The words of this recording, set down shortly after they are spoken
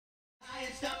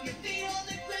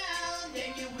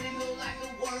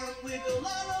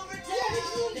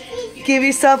Give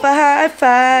yourself a high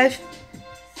five.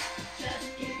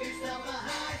 Just give yourself a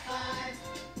high five.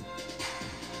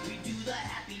 We do the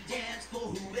happy dance for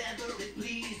whoever it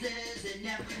pleases, and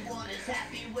everyone is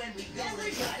happy when we go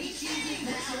to Chuck E. Cheese.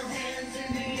 Put your hands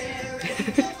in the air and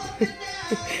you jump up and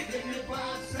down. Then you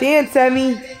bob side Dance, to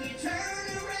Emmy. side and you turn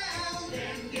around.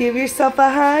 Then Give yourself a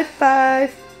high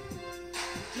five.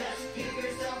 just give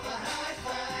yourself a high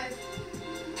five.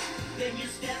 Then you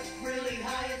step really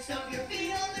high and stomp your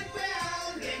feet on the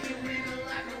ground. Then you wiggle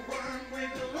like a worm,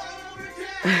 wiggle all over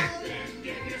town. Then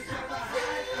give yourself a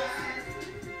high five.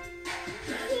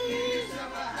 Just give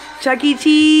yourself a high Chuck E.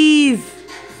 Cheese.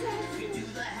 five. We do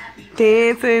the happy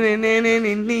Dancing and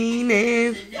leaning. and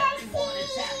everyone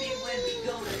is happy when we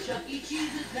go to Chuck E.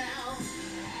 Cheese's now.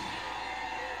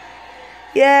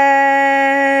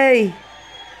 Yay!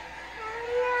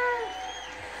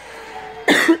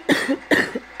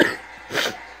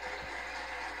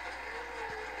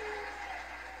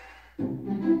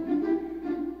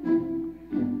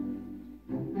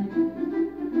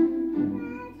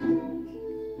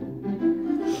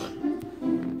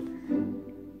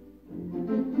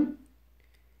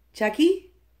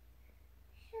 Chucky?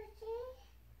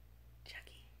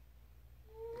 Chucky.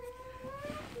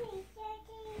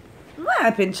 What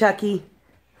happened, Chucky?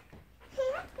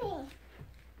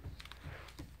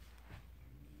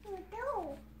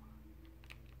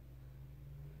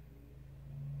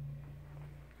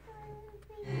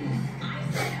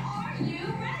 I said, are you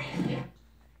ready?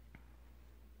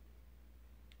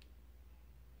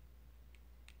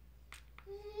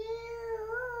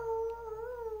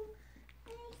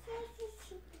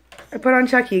 I put on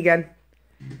Chucky again.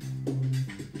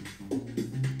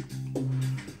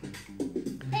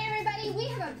 Hey everybody, we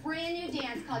have a brand new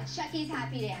dance called Chucky's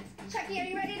Happy Dance. Chucky, are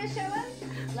you ready to show us?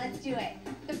 Let's do it.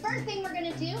 The first thing we're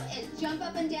gonna do is jump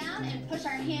up and down and push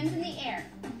our hands in the air.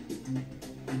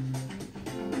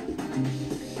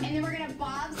 And then we're gonna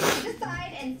bob side to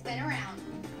side and spin around.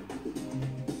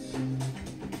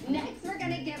 Next, we're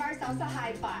gonna give ourselves a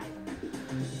high five.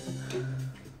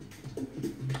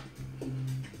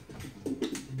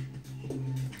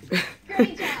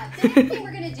 Great job. The next thing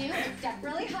we're gonna do is step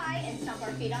really high and stomp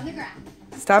our feet on the ground.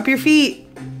 Stomp your feet.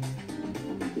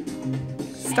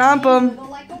 Stomp And them. wiggle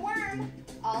like a worm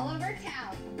all over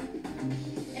town.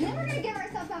 And then we're gonna give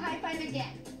ourselves a high five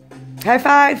again. High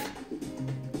five.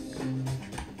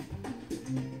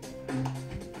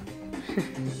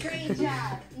 Great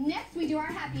job. Next, we do our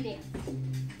happy dance.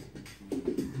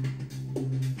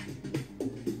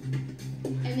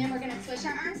 And then we're gonna switch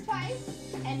our arms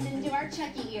twice and then do our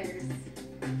Chucky ears.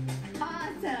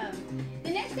 Awesome. The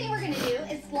next thing we're gonna do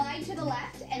is slide to the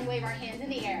left and wave our hands in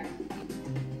the air.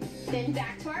 Then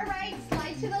back to our right,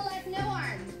 slide to the left, no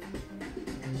arms.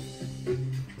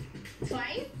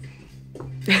 Twice.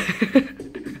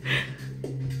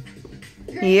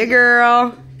 Great Yeah, job.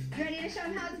 girl. You ready to show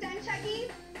them how it's done, Chucky?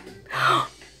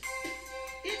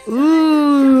 It's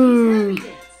Ooh. Chucky's Happy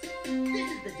Dance.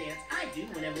 This is the dance I do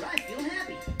whenever I feel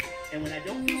happy. And when I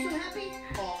don't feel so happy,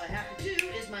 all I have to do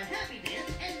is my happy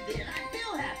dance, and then I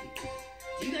feel happy.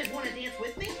 Do you guys want to dance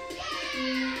with me?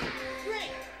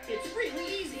 Great! It's really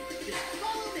easy. Just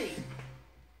follow me.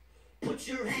 Put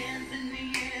your hands in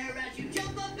the air as you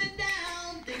jump up and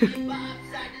down. Then you bob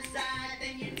side to side,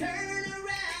 then you turn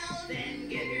around. Then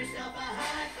give yourself a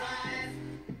high five.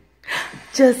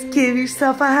 Just give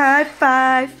yourself a high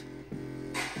five.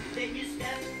 Then you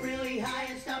step really high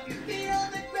and stomp your feet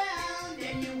on the ground.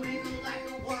 Then you wiggle like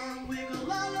a worm,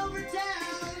 wiggle all over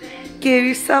town. Then Give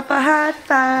yourself a high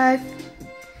five.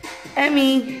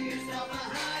 Emmy. give yourself a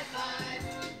high five.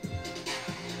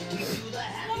 We do the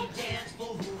happy dance for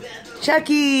whoever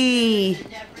Chucky.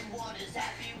 and everyone is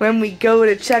happy. When we go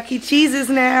to Chuck E. Cheese's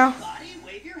now. Everybody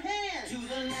wave your hands. To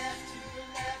the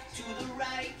left, to the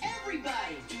right.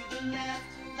 Everybody. To the left,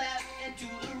 and to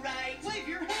the right. Wave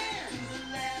your hands. To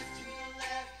the left,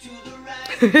 to the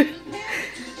right. To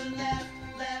the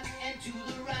left, and to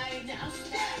the right. Now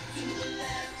step to the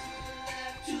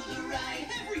left, to the right.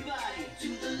 Everybody. To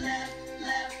the left,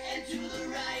 and to the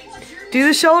right. What's your Do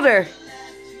the shoulder.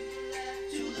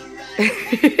 to the right?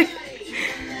 Everybody.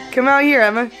 Come out here,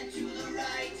 Emma. And to the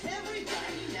right.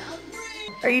 Everybody. Now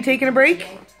breathe. Are you taking a break?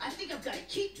 I think I've got to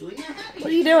keep doing the happy.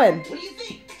 What are you doing? What do you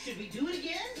think? Should we do it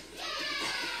again?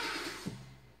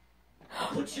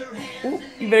 Put your hands Ooh, in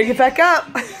you better get back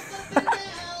up. the down,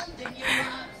 then you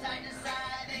hop side to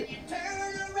side, then you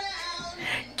turn around.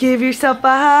 Give yourself a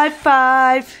high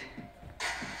five.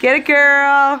 Get it,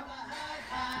 girl.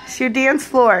 It's your dance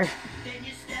floor. Then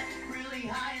you step really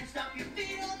high and stomp your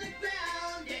feet on the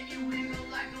ground. Then you wiggle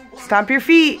like a worm Stomp your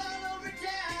feet. all over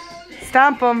town. Then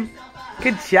Stomp them. yourself a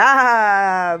Good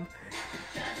job.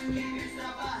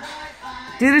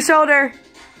 Do the shoulder.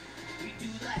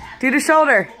 Do the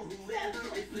shoulder.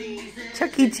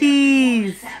 Chuck E.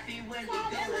 Cheese.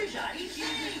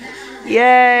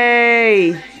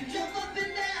 Yay.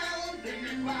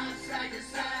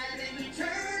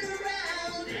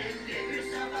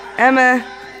 Emma.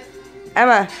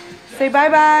 Emma. Say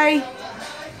bye-bye.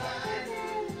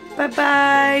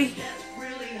 Bye-bye.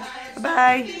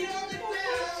 Bye-bye.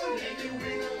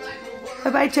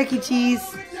 Bye-bye, Chuck E.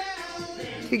 Cheese.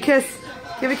 Give a kiss.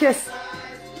 Give a kiss.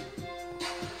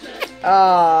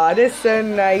 Aw, this is so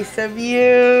nice of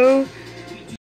you.